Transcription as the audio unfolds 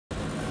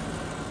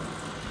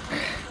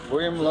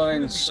William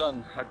Lyons'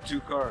 son had two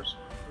cars.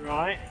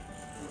 Right.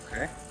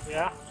 Okay.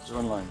 Yeah.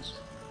 John Lyons.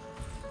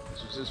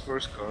 This was his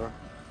first car.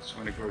 It's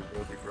when he got his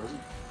birthday present.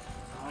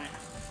 Right.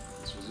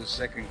 This was his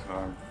second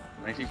car,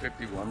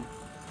 1951.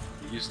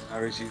 He used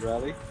an RAC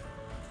Rally.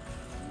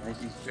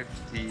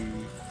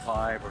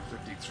 1955 or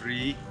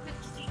 53.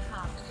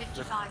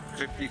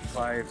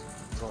 55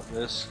 got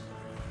this.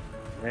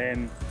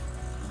 Then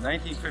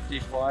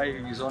 1955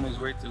 he was on his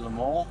way to Le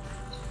Mans,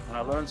 and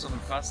I learned something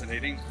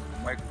fascinating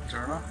from Michael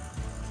Turner.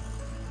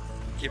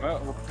 He came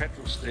out of a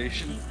petrol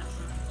station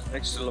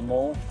next to Le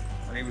Mans,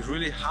 and he was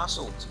really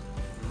hassled.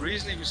 The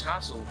reason he was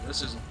hassled,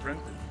 this isn't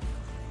printed.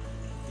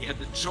 He had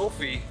the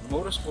trophy, the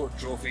motorsport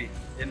trophy,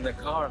 in the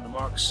car in the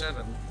Mark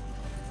 7,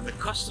 and the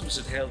customs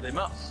had held him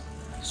up.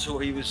 So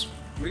he was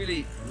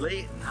really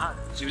late and hot.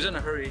 So he was in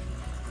a hurry,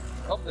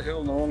 up the hill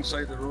on the wrong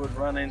side of the road,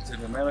 ran into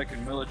an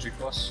American military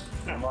bus,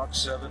 the Mark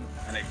 7,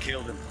 and it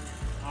killed him.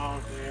 Oh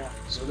dear.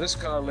 So this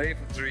car lay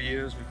for 3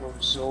 years before it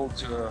was sold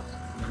to an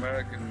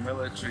American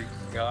military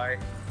guy,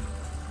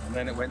 and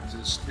then it went to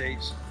the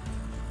States.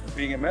 And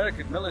being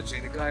American military,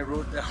 the guy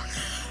wrote down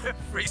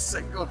every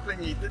single thing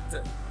he did to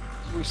it.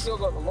 So we still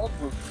got the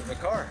logbook for the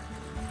car.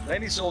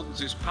 Then he sold it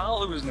to his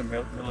pal who was in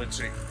the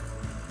military.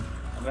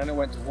 And then it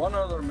went to one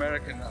other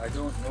American that I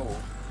don't know,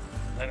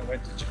 and then it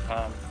went to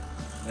Japan.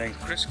 And then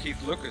Chris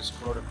Keith Lucas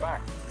brought it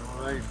back.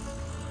 Right.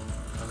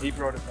 And he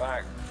brought it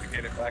back to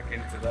get it back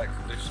into that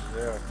condition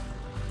there.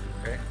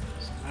 Okay?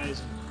 It's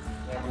amazing.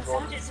 Then we Is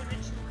got, that its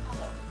original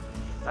colour?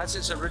 that's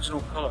its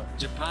original colour. In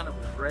Japan it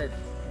was red.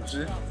 You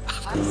see?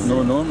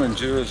 No, Norman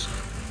Jewers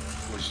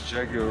was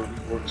Jaguar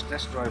Works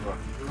test driver.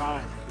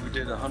 Right. We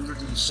did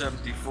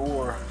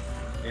 174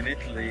 in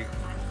Italy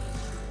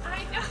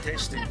I know.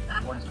 testing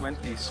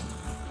 120s.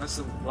 That's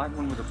the black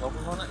one with the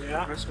bubble on it,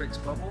 Yeah. the Perspex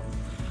bubble.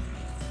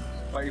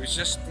 But he's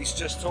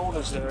just told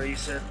us there, he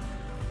said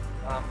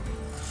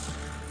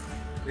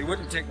they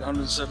wouldn't take the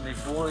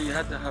 174, you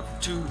had to have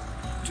two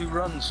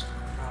runs.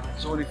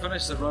 So when he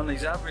finished the run,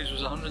 his average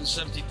was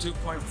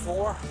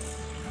 172.4.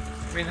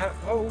 I mean, how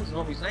old is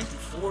he? He's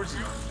 94, isn't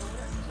he?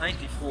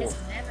 94. His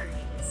memory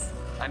is.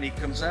 And he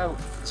comes out,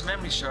 his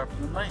memory's sharper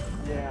than mine.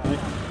 Yeah.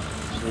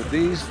 So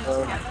these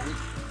are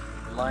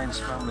Lyons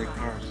family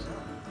cars.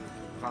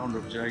 Founder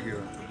of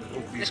Jaguar.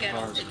 Both these The girls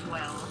cars did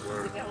well.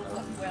 were The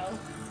girls did well.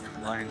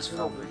 Lyons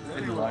family.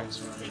 Any Lyons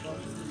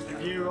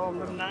family. Do you own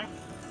them now?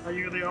 Are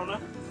you the owner?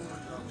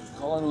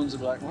 Colin owns the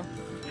black one,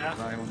 Yeah.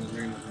 and I own the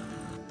green one.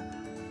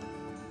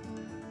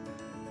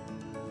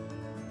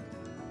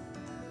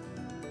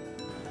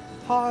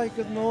 Hi,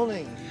 good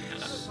morning.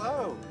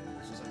 So,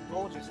 this is a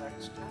gorgeous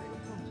XK.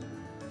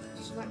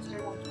 This is an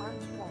XK 120,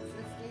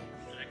 150.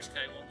 An XK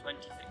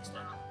 120 fixed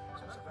now,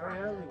 So it's a very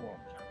early one.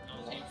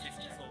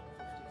 1954.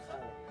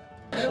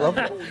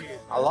 Lovely.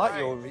 I like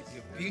your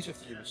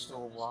beautifully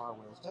restored wire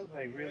wheels. Don't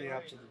they really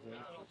add to the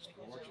vehicle? It's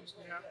gorgeous.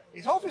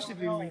 It's obviously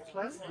been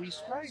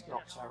resprayed,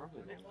 not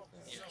terribly.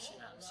 Yes,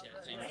 it has,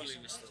 yeah. Been fully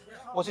restored.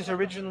 Was it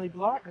originally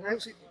black? I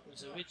don't see. It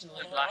was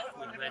originally black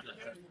with red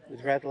leather.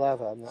 With red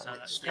leather. And So it's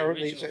that's the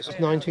currently original it's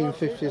colour.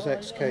 1950s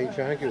XK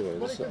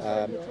Jaguars.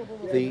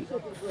 The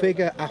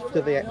figure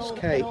after the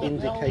XK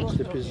indicates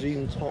the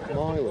presumed top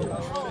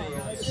mileage.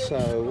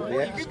 So the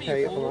XK,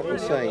 if I'm not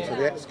mistaken, so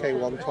the XK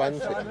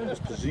 120 was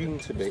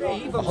presumed to be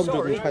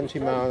 120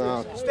 mile an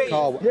hour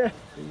car. Yeah.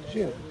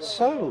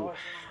 So,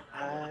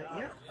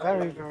 yeah,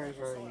 very, very,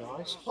 very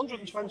nice.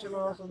 120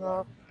 miles an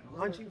hour,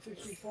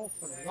 1954,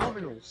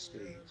 phenomenal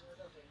speed.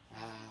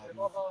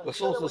 The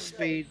sort of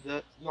speed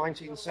that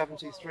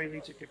 1973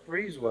 litre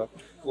Capris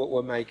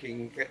were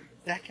making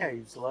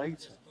decades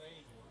later.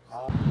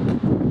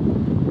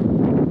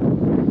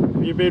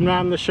 Have you been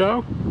round the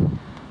show?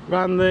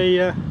 Round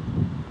the.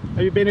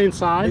 Have you been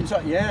inside?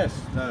 Yes,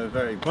 no,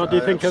 very. What do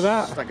you think of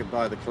that? Staggered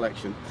by the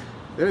collection.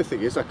 The only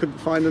thing is, I couldn't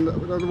find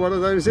another one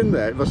of those in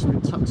there. It must have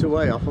been tucked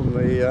away up on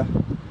the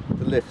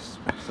lifts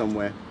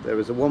somewhere. There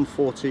was a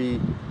 140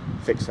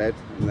 fixed head,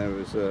 and there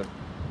was a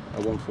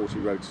 140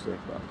 Roadster,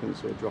 but I couldn't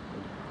see a drop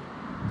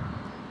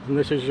in. And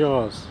this is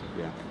yours.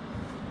 Yeah.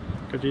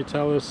 Could you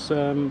tell us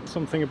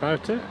something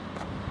about it?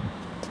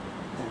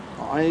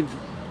 I've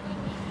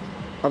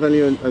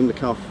only owned the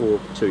car for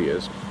 2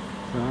 years,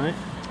 Right.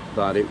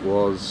 but it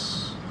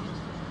was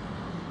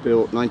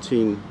built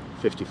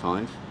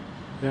 1955.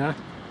 Yeah.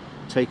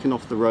 Taken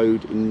off the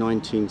road in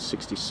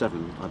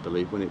 1967, I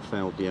believe, when it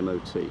failed the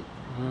MOT,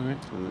 Right.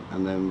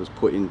 and then was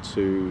put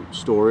into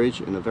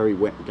storage in a very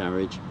wet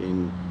garage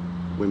in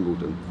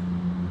Wimbledon,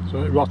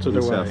 So it rotted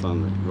in away. South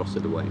London. It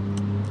rotted away.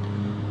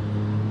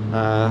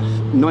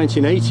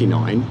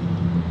 1989,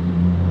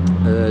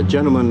 a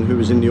gentleman who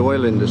was in the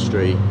oil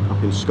industry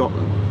up in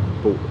Scotland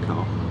bought the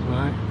car.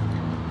 Right.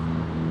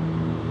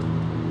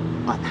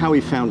 How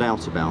he found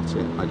out about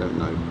it, I don't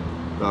know.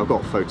 But I've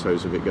got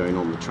photos of it going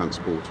on the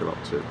transporter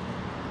up to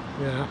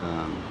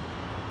Yeah.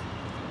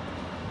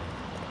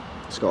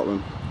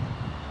 Scotland,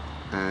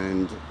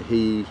 and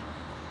he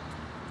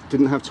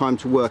didn't have time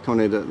to work on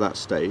it at that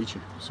stage,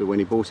 so when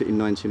he bought it in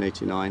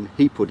 1989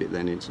 he put it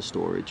then into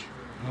storage,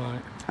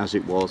 Right. as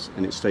it was,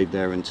 and it stayed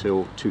there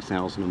until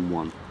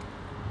 2001,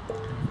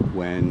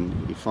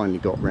 when he finally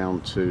got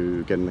round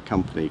to getting the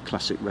company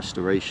Classic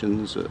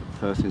Restorations at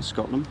Perth in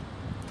Scotland.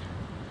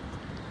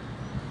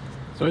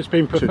 So it's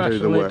been professionally to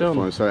do the work done?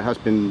 for him. So it has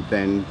been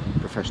then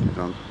professionally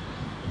done.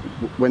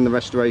 When the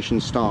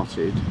restoration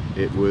started,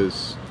 it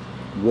was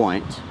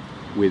white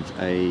with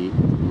a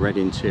red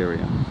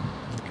interior.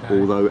 Okay.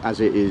 Although as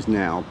it is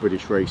now,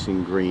 British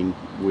Racing green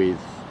with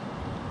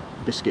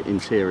biscuit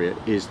interior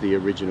is the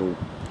original.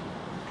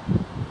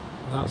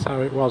 That's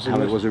how it was. How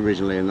it was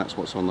originally, and that's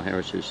what's on the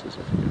heritage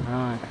certificate.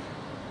 Right.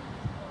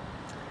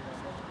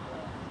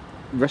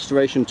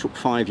 Restoration took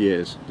 5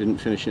 years. Didn't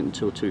finish it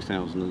until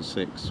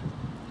 2006.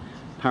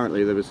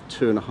 Apparently there was a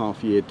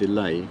 2.5 year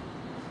delay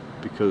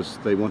because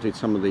they wanted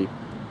some of the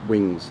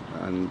wings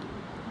and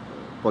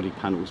body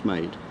panels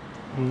made.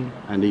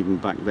 And even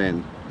back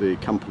then, the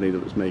company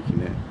that was making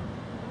it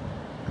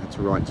had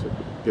to write to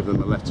give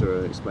them a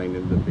letter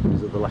explaining that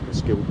because of the lack of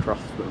skilled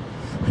craftsmen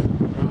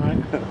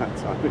at that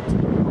time, it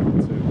took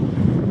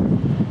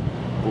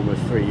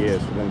almost 3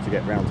 years for them to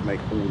get round to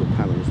make all the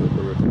panels that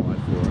were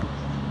required for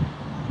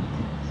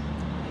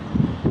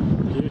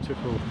it.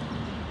 Beautiful.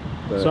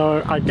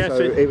 So I guess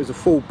it was a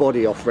full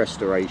body off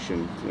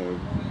restoration, you know,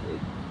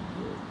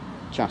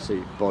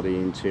 chassis, body,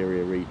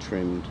 interior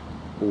retrimmed,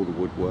 all the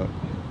woodwork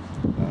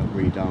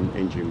redone,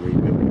 engine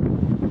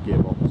rebuilt,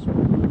 gearbox.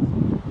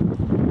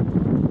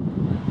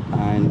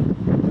 And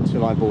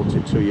until I bought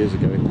it 2 years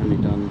ago, it had only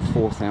done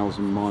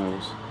 4,000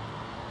 miles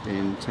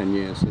in 10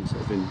 years since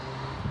it's been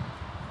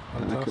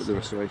the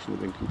restoration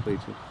had been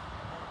completed.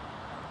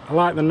 I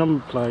like the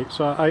number plate.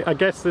 So I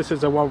guess this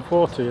is a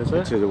 140, is it?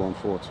 It is a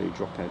 140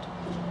 drop head.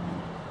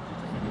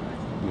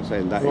 I'm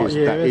saying that What is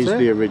year that is it?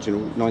 the original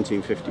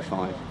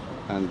 1955,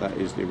 and that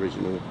is the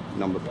original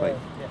number plate.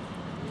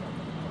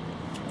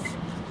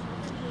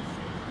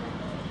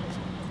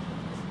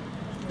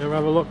 You ever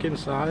have a look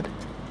inside?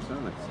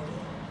 Certainly.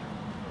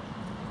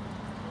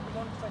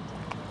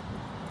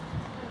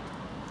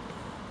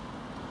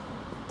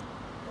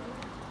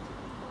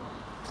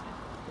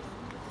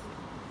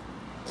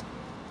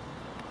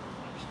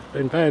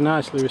 Been very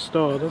nicely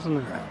restored, hasn't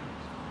it?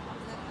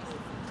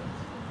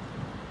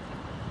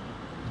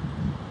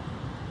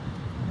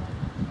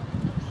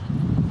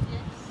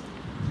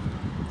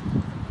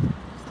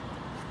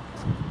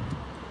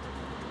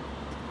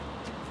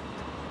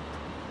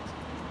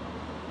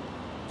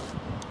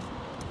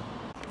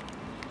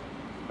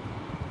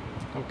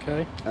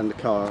 Okay. And the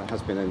car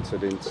has been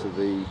entered into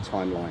the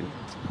timeline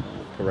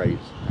parade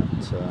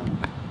at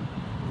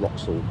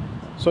Vauxhall.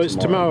 So it's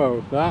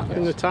tomorrow, that, Yes.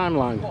 in the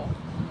timeline?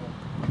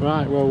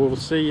 Right, well we'll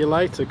see you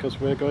later because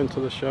we're going to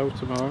the show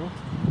tomorrow.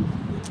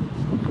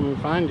 We'll come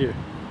and find you.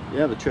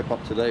 Yeah, the trip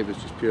up today was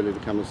just purely to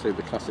come and see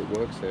the classic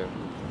works here.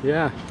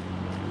 Yeah.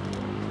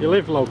 You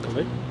live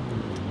locally?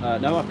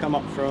 No, I've come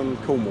up from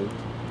Cornwall.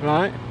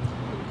 Right.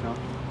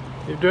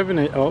 You've driven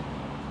it up?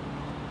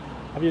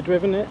 Have you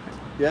driven it?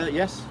 Yeah,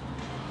 yes.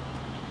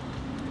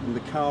 And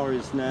the car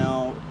is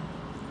now,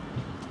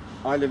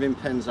 I live in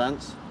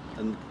Penzance,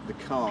 and the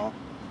car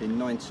in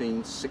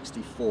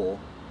 1964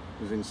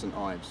 was in St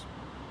Ives.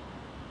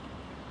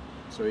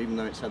 So even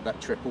though it's had that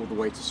trip all the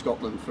way to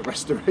Scotland for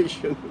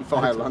restoration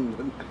via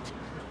London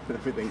and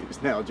everything,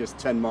 it's now just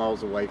 10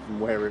 miles away from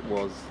where it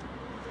was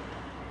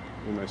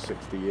almost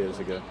 60 years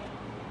ago.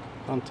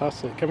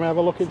 Fantastic. Can we have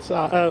a look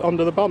inside,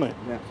 under the bonnet?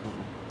 Yeah.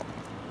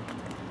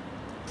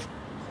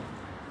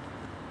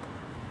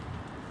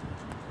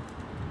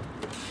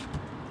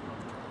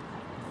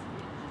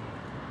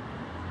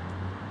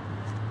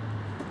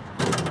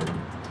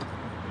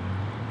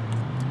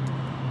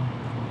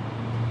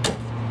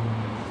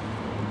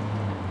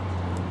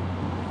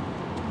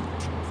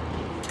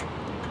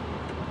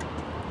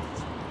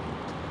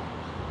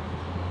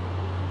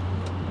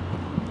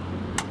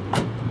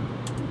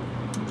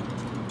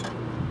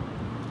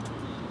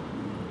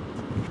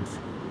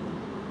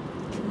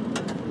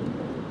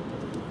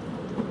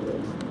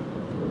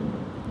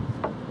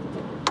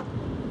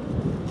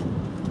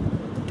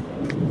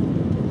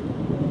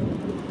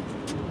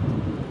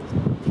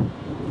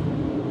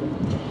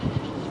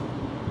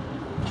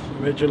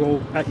 Original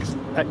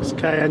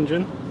XK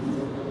engine.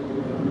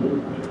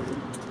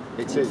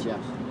 It is, yes.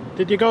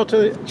 Did you go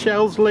to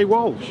Chesley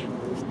Walsh?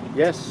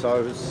 Yes, I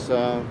was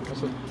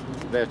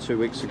there 2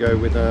 weeks ago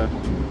with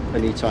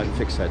an E-Type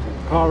fixed head.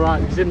 All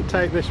right, you didn't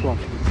take this one.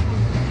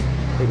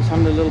 It was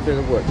having a little bit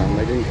of work done,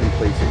 they didn't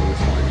complete it all the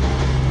time.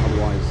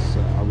 Otherwise,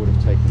 I would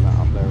have taken that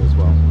up there as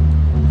well.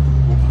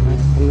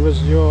 And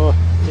was your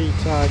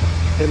E-Type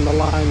in the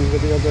line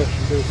with the other,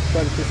 the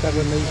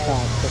 27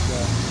 E-Types up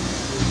there?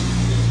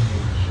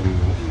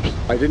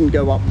 I didn't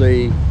go up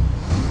the...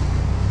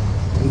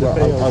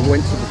 Well, I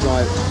went to the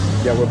drive...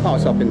 Yeah, we're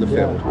parked up in the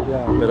field.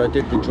 Yeah. But I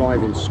did the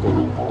driving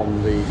school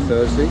on the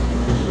Thursday,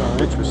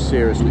 which was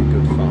seriously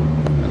good fun.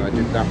 And I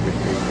did that with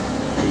the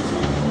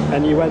E-Type.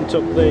 And you went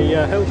up the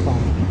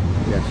hillside?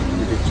 Yes,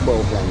 we did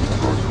 12 runs.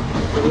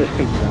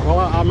 Brilliant. Well,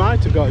 I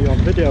might have got you on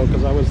video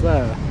because I was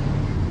there.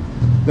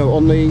 No,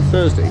 on the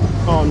Thursday.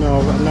 Oh no,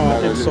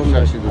 I did it's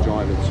Sunday. actually the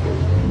driving school.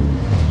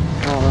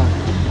 Alright.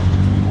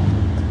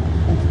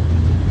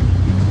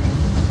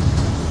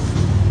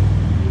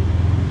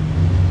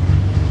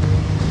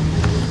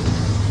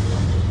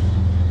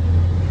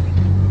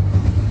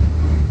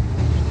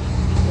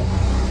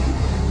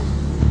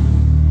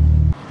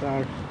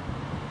 So,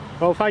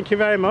 well, thank you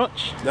very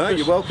much. No, for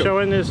you're welcome.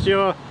 Showing us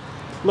your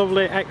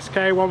lovely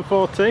XK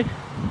 140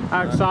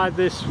 outside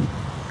this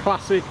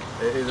classic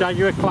It is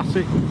Jaguar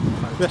classic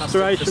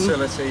restoration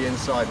facility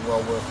inside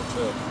well worth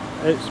the tour.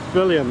 It's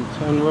brilliant,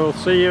 and we'll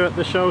see you at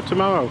the show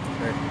tomorrow.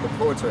 Okay, look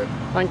forward to it.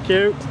 Thank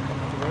you.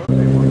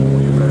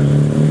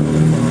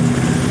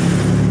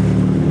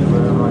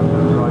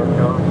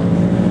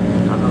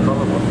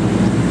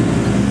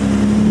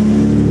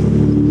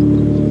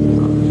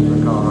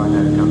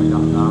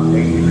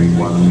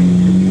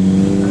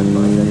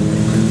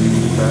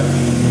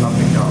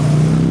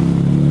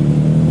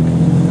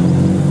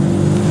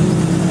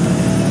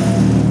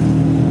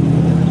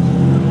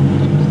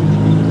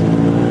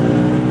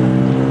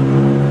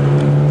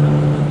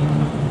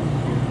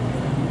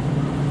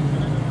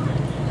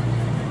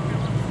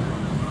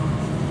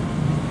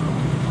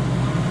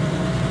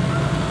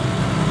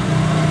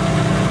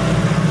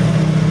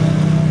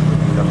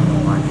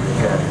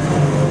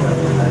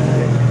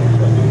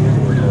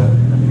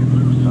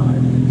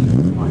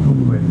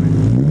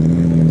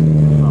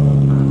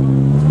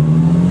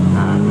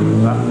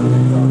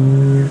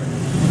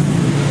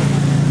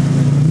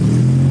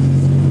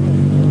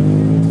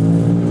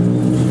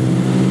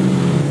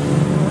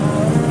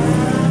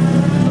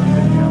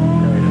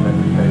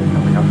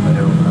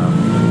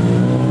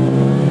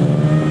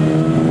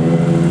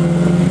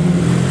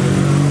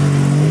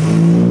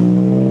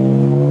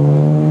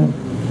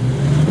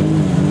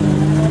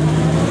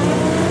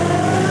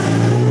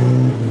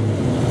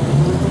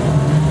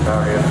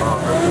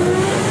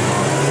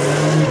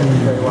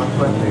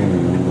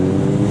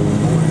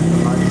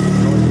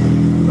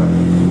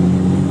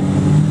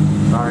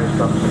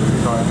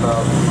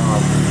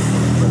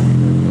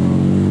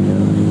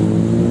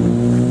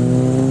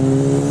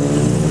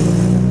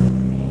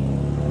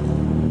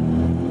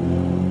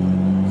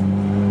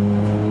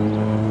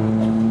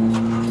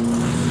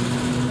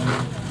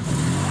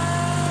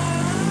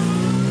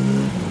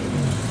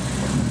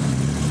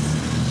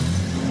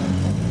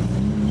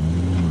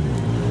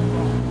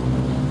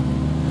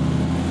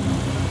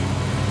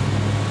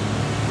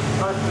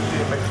 Nice to see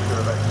you, mate.